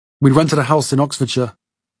We'd rented a house in Oxfordshire,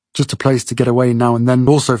 just a place to get away now and then,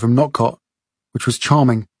 also from Knotcott, which was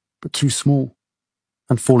charming, but too small,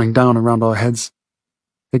 and falling down around our heads.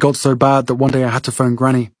 It got so bad that one day I had to phone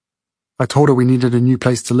Granny. I told her we needed a new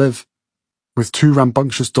place to live, with 2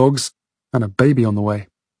 rambunctious dogs and a baby on the way.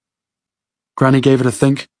 Granny gave it a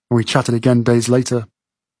think, and we chatted again days later.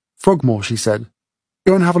 Frogmore, she said.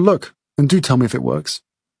 Go and have a look, and do tell me if it works.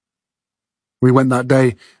 We went that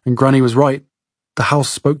day, and Granny was right. The house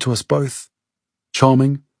spoke to us both.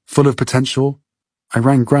 Charming, full of potential. I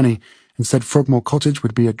rang Granny and said Frogmore Cottage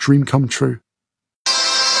would be a dream come true.